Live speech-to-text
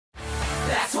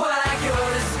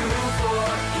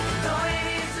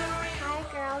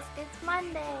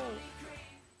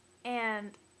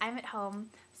home.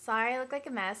 Sorry I look like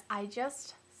a mess. I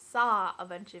just saw a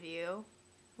bunch of you.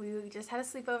 We just had a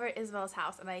sleepover at Isabel's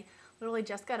house, and I literally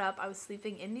just got up. I was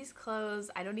sleeping in these clothes.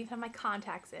 I don't even have my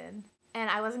contacts in. And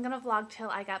I wasn't gonna vlog till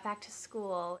I got back to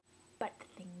school, but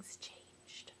things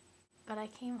changed. But I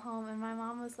came home and my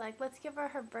mom was like, let's give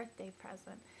her birthday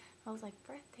present. I was like,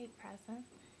 birthday present?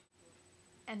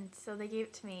 And so they gave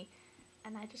it to me,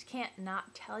 and I just can't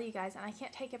not tell you guys, and I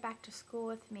can't take it back to school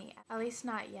with me, at least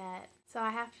not yet. So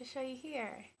I have to show you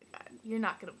here. God, you're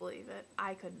not gonna believe it.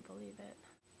 I couldn't believe it.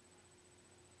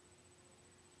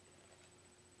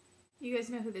 You guys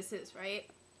know who this is, right?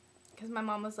 Because my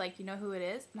mom was like, you know who it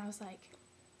is? And I was like,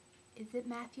 is it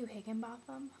Matthew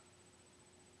Higginbotham?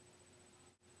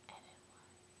 And it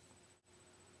was.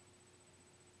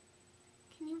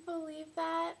 Can you believe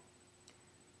that?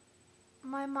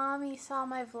 My mommy saw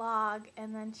my vlog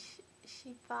and then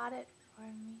she bought it for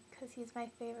me because he's my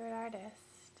favorite artist.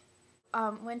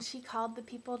 When she called the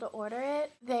people to order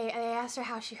it, they asked her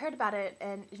how she heard about it,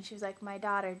 and she was like, my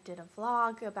daughter did a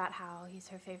vlog about how he's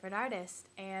her favorite artist,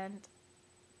 and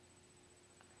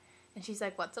she's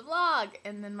like, what's a vlog?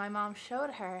 And then my mom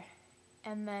showed her,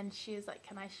 and then she was like,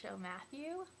 can I show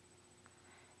Matthew?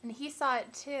 And he saw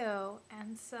it too,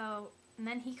 and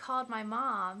then he called my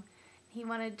mom. He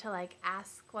wanted to like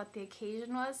ask what the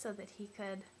occasion was so that he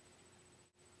could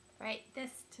write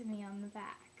this to me on the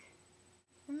back.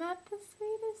 Isn't that the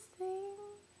sweetest thing?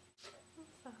 I'm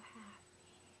so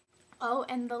happy. Oh,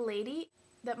 and the lady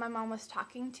that my mom was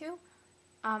talking to,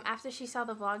 after she saw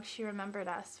the vlog, she remembered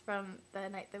us from the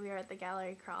night that we were at the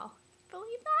gallery crawl.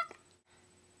 Believe that?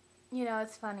 You know,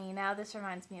 it's funny. Now this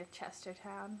reminds me of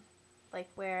Chestertown, like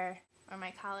where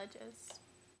my college is.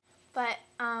 But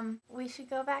we should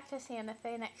go back to Santa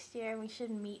Fe next year and we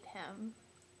should meet him.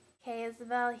 Okay,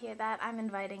 Isabel, hear that? I'm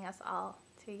inviting us all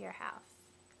to your house.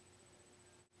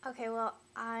 Okay, well,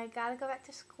 I gotta go back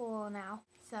to school now.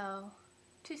 So,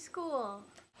 to school.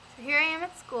 So here I am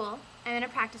at school. I'm in a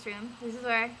practice room. This is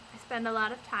where I spend a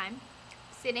lot of time,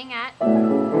 sitting at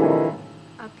a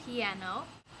piano.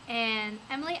 And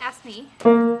Emily asked me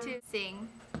to sing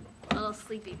Little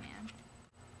Sleepy Man.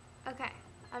 Okay,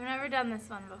 I've never done this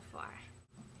one before.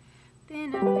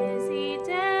 Been a busy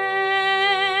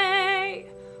day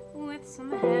with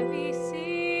some heavy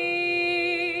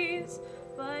seas,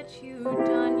 but you've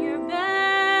done your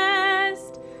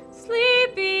best,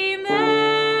 sleepy man.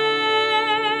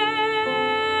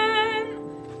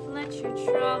 Let your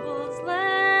troubles lay,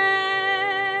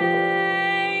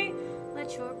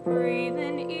 let your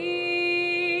breathing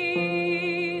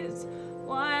ease,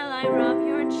 while I rub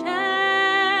your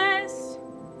chest,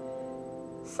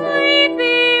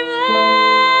 sleepy man.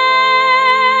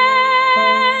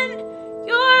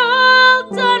 You're all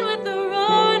done with the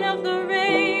run of the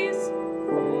race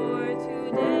for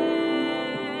today.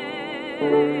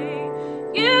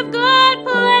 You've got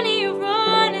plenty of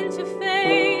running to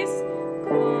face.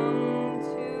 Come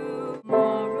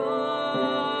tomorrow,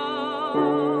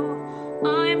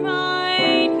 I'm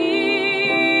right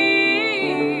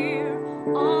here,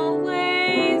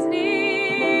 always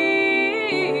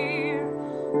near,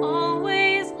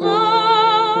 always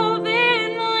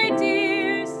loving my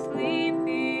dear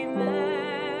sleepy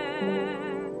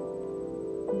man.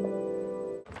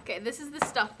 Okay, this is the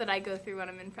stuff that I go through when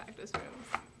I'm in practice rooms.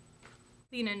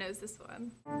 Lena knows this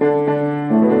one.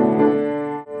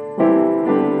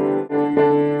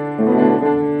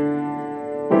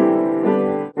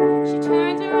 She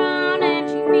turns around and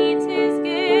she meets his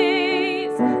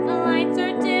gaze. The lights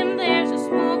are dim, there's a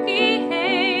smoky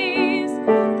haze.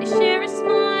 They share a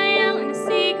smile and a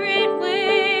secret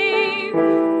wave.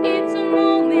 It's a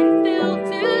moment built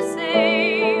to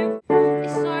save. They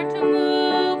start to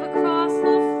move across the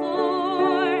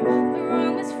floor. The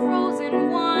room is frozen,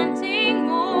 wanting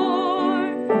more.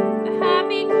 A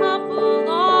happy couple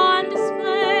on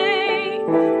display,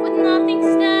 with nothing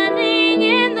standing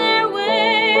in their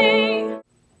way.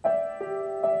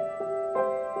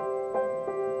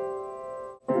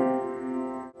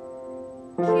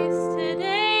 Kiss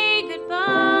today goodbye,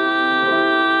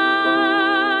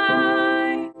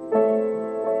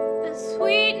 the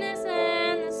sweetness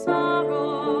and the sorrow.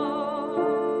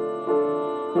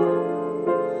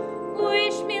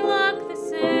 Wish me luck the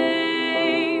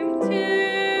same to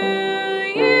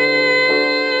you.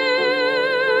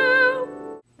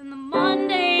 Then the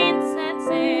mundane sets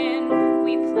in.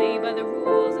 We play by the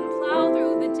rules and plow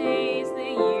through the days. The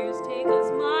years take us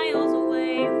miles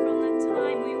away from the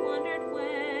time we wondered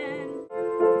when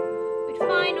we'd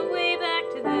find a way back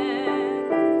to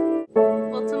then.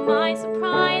 Well, to my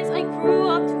surprise, I grew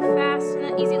up too fast, and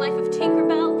that easy life of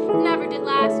Tinkerbell never did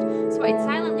last. So I'd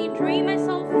silently dream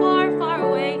myself far, far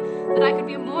away. The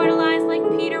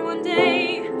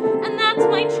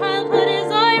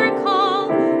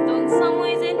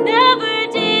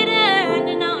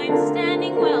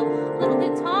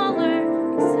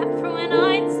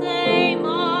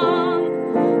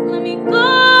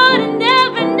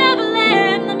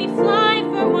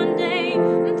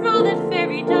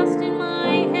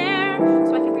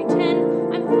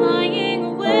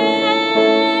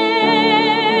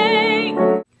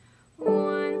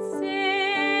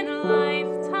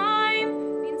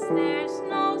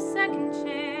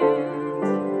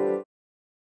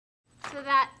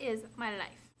that is my life.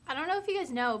 I don't know if you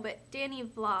guys know, but Danny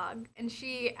vlogged, and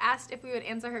she asked if we would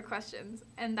answer her questions,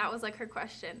 and that was like her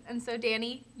question. And so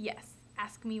Danny, yes,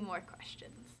 ask me more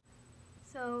questions.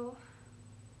 So,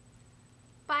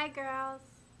 bye girls.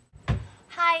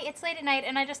 Hi, it's late at night,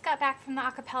 and I just got back from the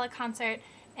a cappella concert,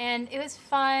 and it was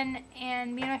fun,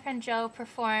 and me and my friend Joe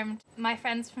performed My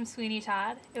Friends from Sweeney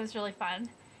Todd. It was really fun.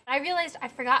 I realized I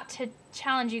forgot to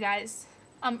challenge you guys.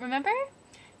 Remember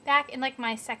back in like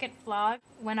my second vlog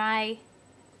when I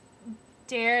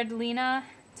dared Lena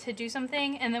to do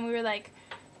something, and then we were like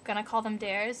gonna call them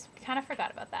dares? Kind of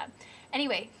forgot about that.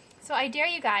 Anyway, so I dare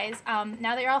you guys,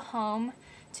 now that you're all home,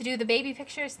 to do the baby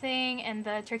pictures thing and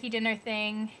the turkey dinner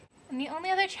thing. And the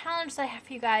only other challenge that I have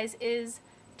for you guys is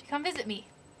to come visit me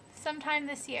sometime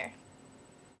this year.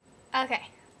 Okay,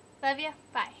 love you,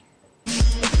 bye.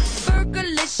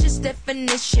 Fergalicious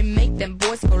definition, make them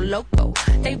boys go loco.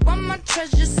 They want my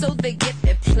treasures so they get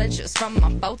their pleasures from my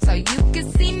photo. You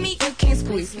can see me, you can't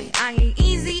squeeze me. I ain't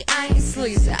easy, I ain't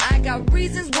sleazy. I got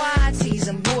reasons why I tease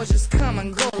them. Boys just come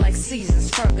and go like seasons.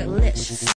 Fergalicious.